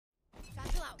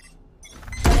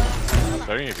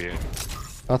Starting of you.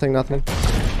 Nothing.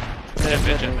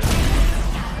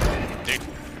 Dude.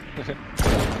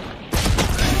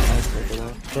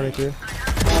 22.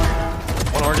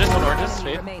 One oranges,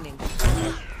 fade.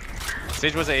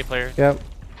 Sage was an A player. Yep.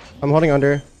 I'm holding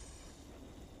under.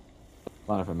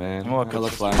 Fine for man.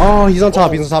 Oh, he's on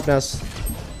top. He's on top nest.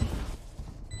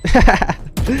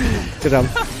 Good job.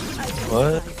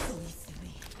 What?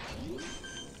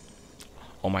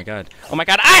 Oh my god. Oh my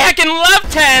god. I heckin' love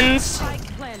Tenz!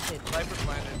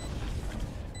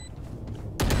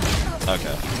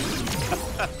 Okay.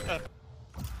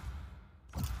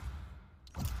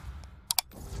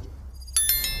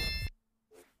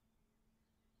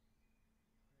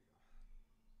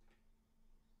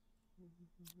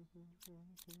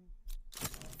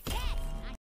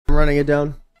 I'm running it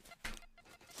down.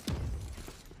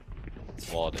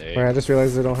 Walled A. Alright, I just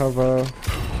realized they don't have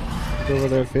over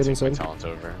there fade inside. Talent's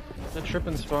over. The trip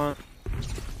and spawn.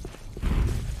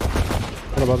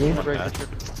 One above me.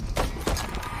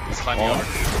 He's climbing over.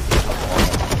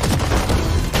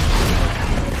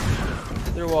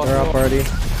 They're walking. They're up already.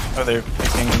 Oh, they're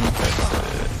picking.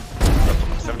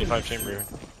 75 chamber.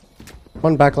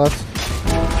 One back left.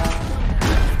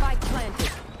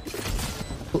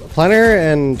 Planner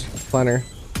and planner.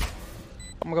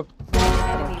 I'm gonna go.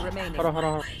 Hold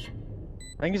on. I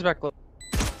think he's back low.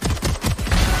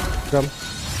 Jump.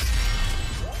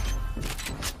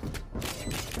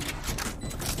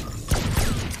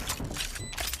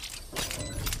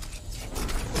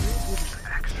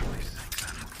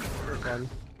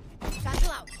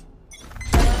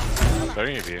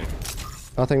 Starting of you.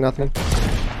 Nothing.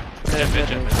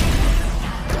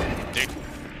 Dude.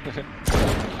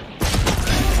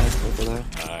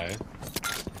 Nice.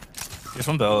 Here's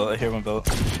one belt. I hear one belt.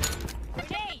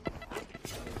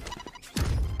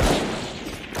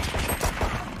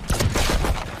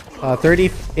 Uh,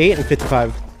 38 and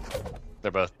 55.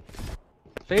 They're both.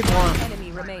 Fade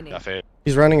one. Yeah, fade.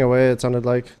 He's running away. It sounded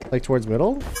like towards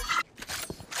middle.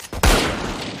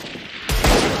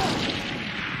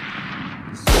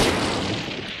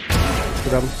 Good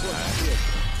job.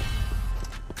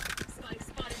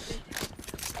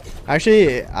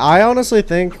 Actually, I honestly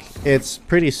think it's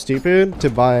pretty stupid to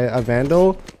buy a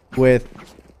Vandal with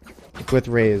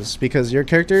Raze because your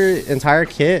character entire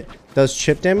kit does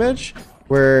chip damage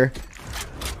where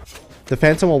the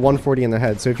Phantom will 140 in the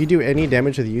head. So if you do any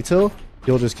damage with util,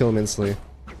 you'll just kill him instantly.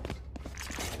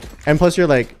 And plus you're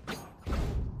gonna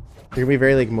be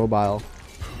very mobile.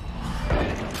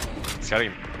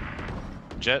 Scouting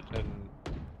jet and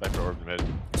back to orb mid.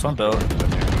 It's one belt.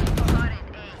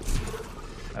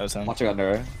 That was him. Watching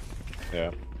under, right?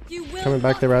 Yeah. Coming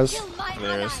back to res.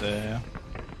 There is yeah.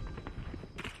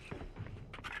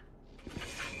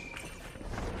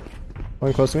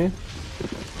 One close to me.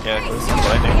 Yeah, close to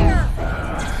lightning.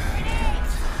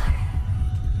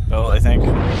 Belt, I think.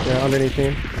 Yeah, underneath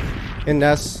me. In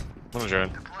nest. One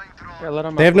drone. Yeah, let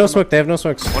him They have no smoke. They have no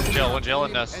smokes. One jail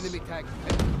and nest.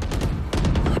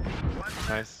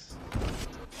 Nice.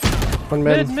 One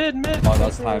mid. Mid. Oh,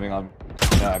 that's timing on.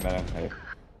 Yeah, I meant it. Hey.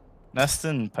 Nest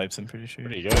and pipes, I'm pretty sure.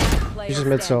 Where do you go? He's just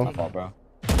mid still. My fault, bro.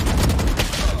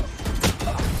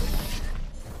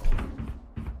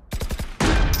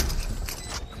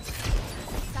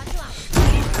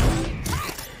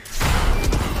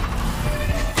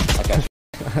 Okay.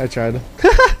 I tried.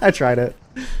 I tried it.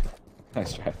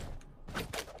 Nice try.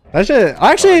 That shit.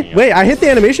 Actually, wait. I hit the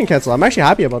animation cancel. I'm actually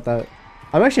happy about that.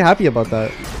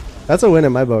 That's a win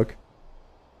in my book.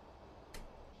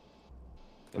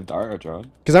 Dart or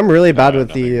drone? Because I'm really bad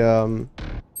with the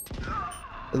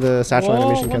satchel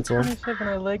animation cancel. 127,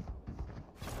 I leg.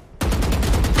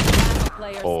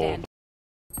 Oh.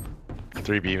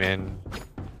 3B man.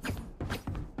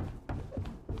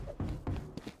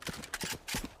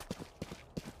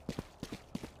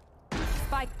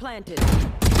 Spike planted.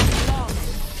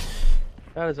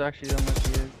 That is actually the most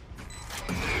weird.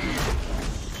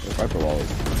 The Viper wall is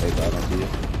laid down on you.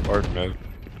 Orb mid.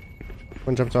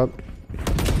 One jumped up.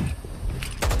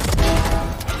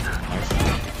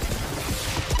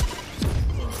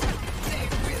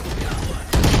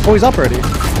 Oh, he's up already.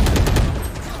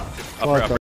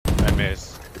 Upper. I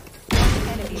miss.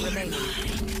 Enemy remaining.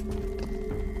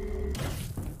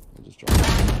 Just dropped.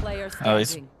 Player Oh,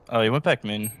 standing. he went back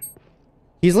main.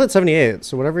 He's lit 78.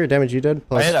 So whatever damage you did,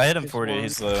 plus. I hit him 40.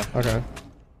 He's low. Okay.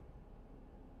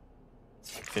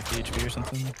 50 HP or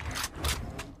something.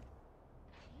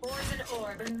 Poison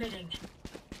orb emitting.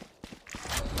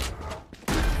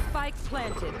 Spike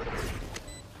planted.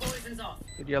 Poison's off.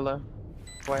 Good yellow.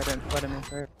 Why I didn't let him in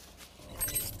there.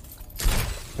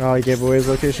 Oh, he gave away his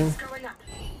location.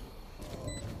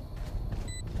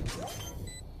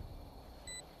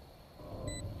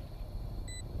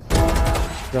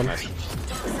 Drum. Nice.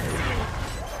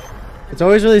 It's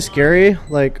always really scary.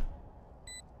 Like,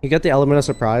 you get the element of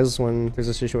surprise when there's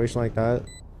a situation like that.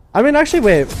 I mean, actually,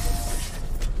 wait.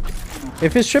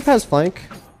 If his trip has flank,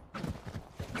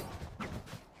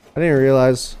 I didn't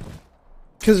realize.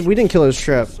 Because we didn't kill his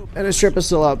trip, and his trip is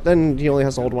still up. Then he only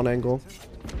has to hold one angle.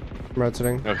 I'm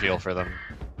rotating. No heal for them.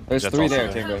 There's Jets 3 also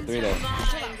there, there. chamber. 3 there.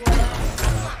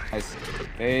 Nice.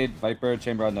 Fade, Viper,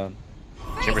 chamber unknown.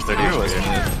 Chamber's 30 He was HP.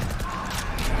 mid.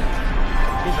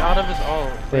 He's out of his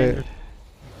ult. Wait.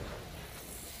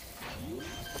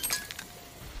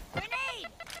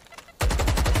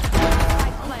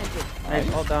 Spike planted.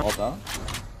 Nice, all down. All down.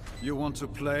 You want to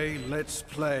play? Let's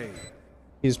play.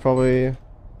 He's probably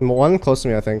one close to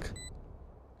me, I think.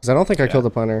 Because I don't think I killed the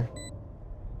punter.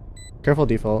 Careful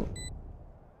default.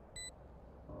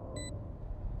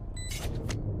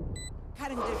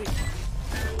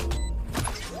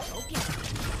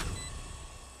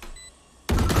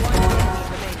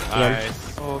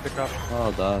 Nice. Oh, good job.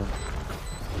 Well done.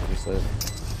 You're safe.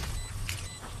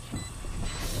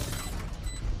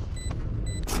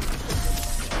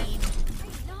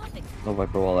 No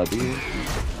Viper wall I be.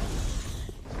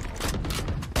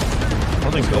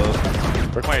 Holding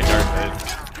both. Work my dart mid.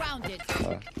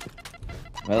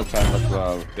 I'm gonna try and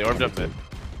look They orbed up mid.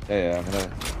 yeah, I'm gonna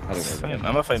head it over. I'm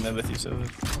gonna fight mid with you, so.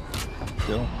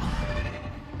 Still.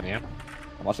 Yeah.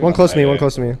 I'm watching One close to me, yeah, one yeah.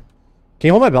 close to me. Can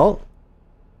you hold my belt?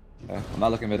 Yeah, I'm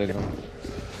not looking mid anymore.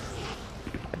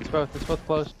 It's both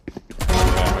close. Down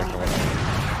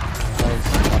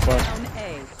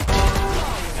A.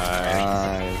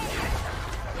 Nice.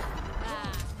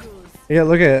 Yeah,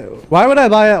 look at it. Why would I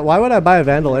buy a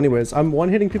Vandal anyways? I'm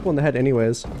one-hitting people in the head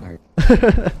anyways.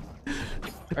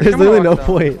 There's literally no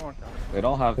point. They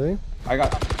don't have. Really? I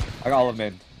got all of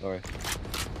mid. Don't worry.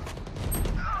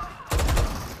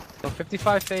 So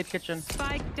 55 fade kitchen.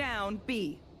 Spike down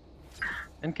B.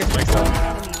 And kitchen.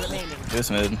 Enemy remaining.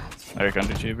 This mid. Eric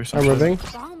under tube or I'm something. ribbing.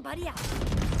 Bomb buddy out.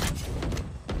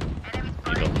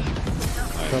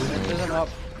 Isn't up.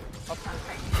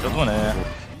 Build one A. I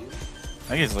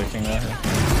think he's looking at her.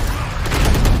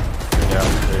 Yeah,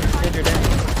 Hit your damage.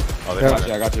 Oh, they Yeah.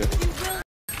 got I got you.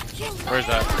 Where's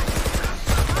that?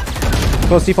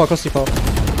 Close default, close default.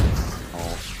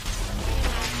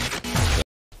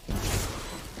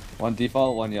 One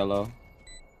default, one yellow.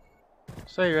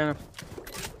 So you're gonna.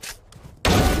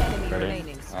 Enemy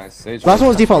remaining. Nice. Sage. Last one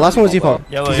was default, last one was default.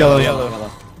 Yellow, He's yellow, Yellow.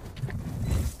 yellow.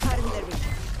 Cutting their reach.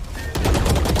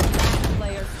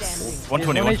 Player standing.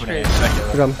 120, One 120. HP. Back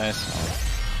yellow. Good job. Nice.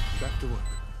 Back to work.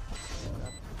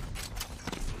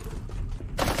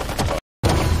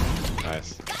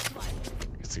 Nice.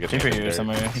 It's a good Chamber thing here they're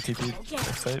somewhere. TP.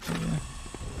 Backside.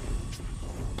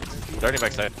 Yeah. Darting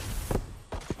backside.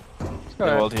 Let's go Good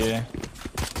ahead. walled here.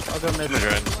 I'll go mid.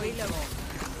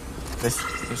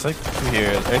 There's like 2 here.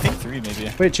 I think 3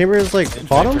 maybe. Wait, chamber is like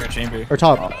bottom Chamber. or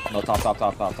top? Oh, no, top.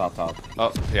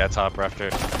 Oh, yeah, top rafter.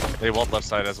 They walled left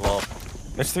side as well.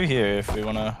 There's 3 here if we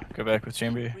wanna go back with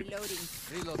chamber.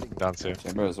 Down two.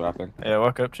 Chamber is wrapping. Yeah,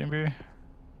 walk up chamber.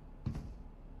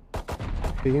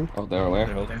 Peeking. Oh, they're They're aware.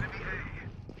 holding.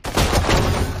 I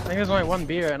think there's only one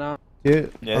B right now. Yeah.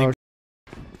 Yeah, I think-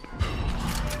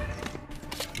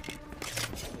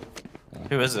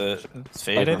 Who is it? It's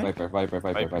Fade, I think? Viper.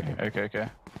 Okay, okay.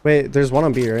 Wait, there's one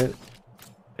on B, right?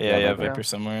 Yeah, Yeah, Viper Viper.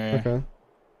 somewhere. Okay. I'm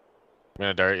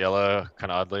gonna dart yellow,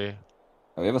 kinda oddly.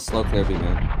 Oh, we have a slow clear B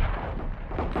mid.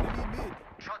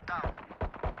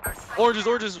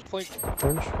 Oranges, flank.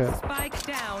 Orange. Okay. Spike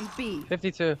down B.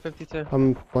 52, 52.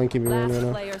 I'm flanking B right Last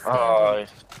now. player standing. Oh,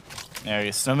 yeah,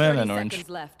 he's snowman 30 and orange. seconds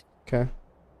left. Okay.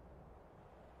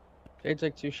 Jade's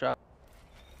like 2 shots.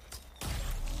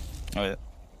 Oh, yeah.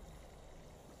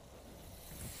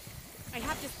 I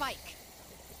have to spike.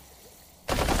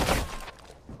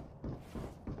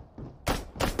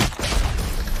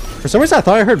 For some reason, I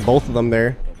thought I heard both of them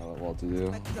there. I don't know what to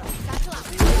do.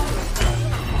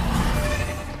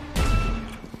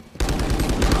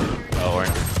 Oh,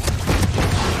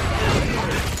 orange.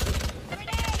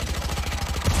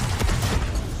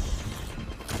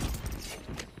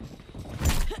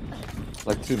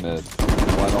 Like 2 mid.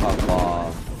 Oh, I don't have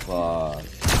bomb. Fuck.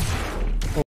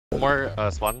 One more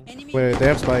spawn. Wait, they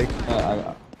have spike.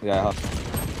 Yeah, I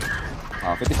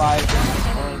have. 55.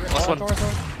 Last one.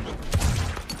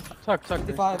 Tuck.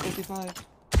 55.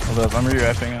 Hold up, I'm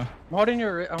re-wrapping now. I'm holding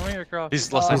your cross.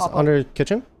 He's left He's side. under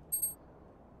kitchen.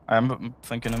 I'm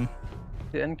flanking him.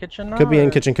 The in kitchen now? Could be in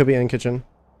or- kitchen. Could be in kitchen.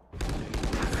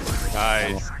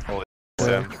 Nice. Holy Yeah.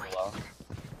 Sam.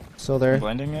 Still there.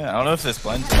 Blinding it? I don't know if this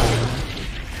blinds.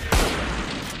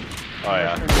 Oh,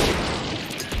 yeah.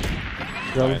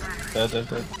 Drum. Dead.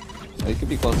 It could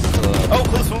be close to the... Oh,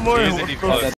 close one more. Easy,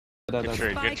 close. Dead. Good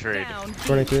trade, good trade. Down, B.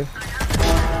 22.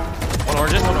 One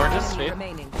oranges, Fade.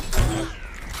 Remaining.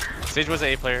 Sage was an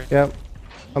A player. Yep.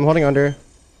 I'm holding under.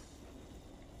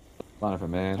 Blind for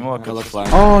man. I'm all I look blind.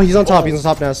 Oh, he's on top. He's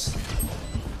on top nest.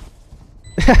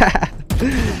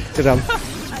 Good job.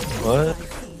 What?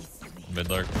 Mid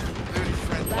lurk.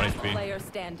 1 Last HP. player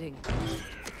standing.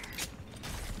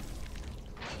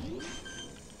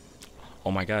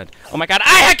 Oh my god. Oh my god.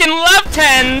 I heckin' love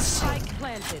Tenz! Spike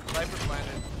planted.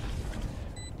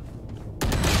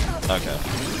 Okay.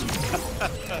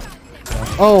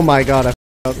 Oh my god.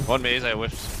 I One maze, I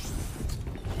whiffed.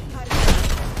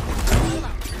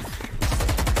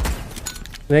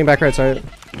 Hitting back right side.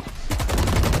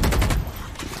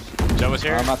 Joe was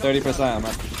here. I'm at 30%. I'm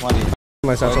at 20.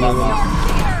 My satchel movement.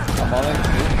 I'm all in.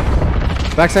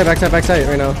 Backside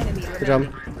right now. Good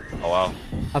job. Oh wow.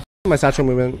 My satchel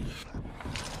movement.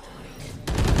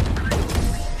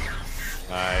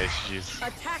 Nice, jeez.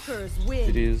 Attackers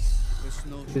win. GG's.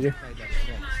 Did you?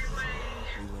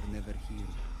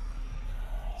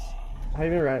 Have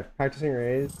you been practicing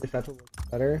raids? Your satchel looks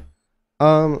better.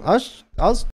 I was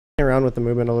playing around with the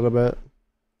movement a little bit.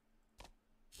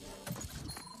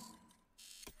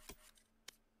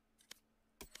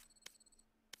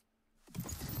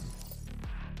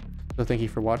 So thank you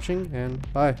for watching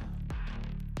and bye.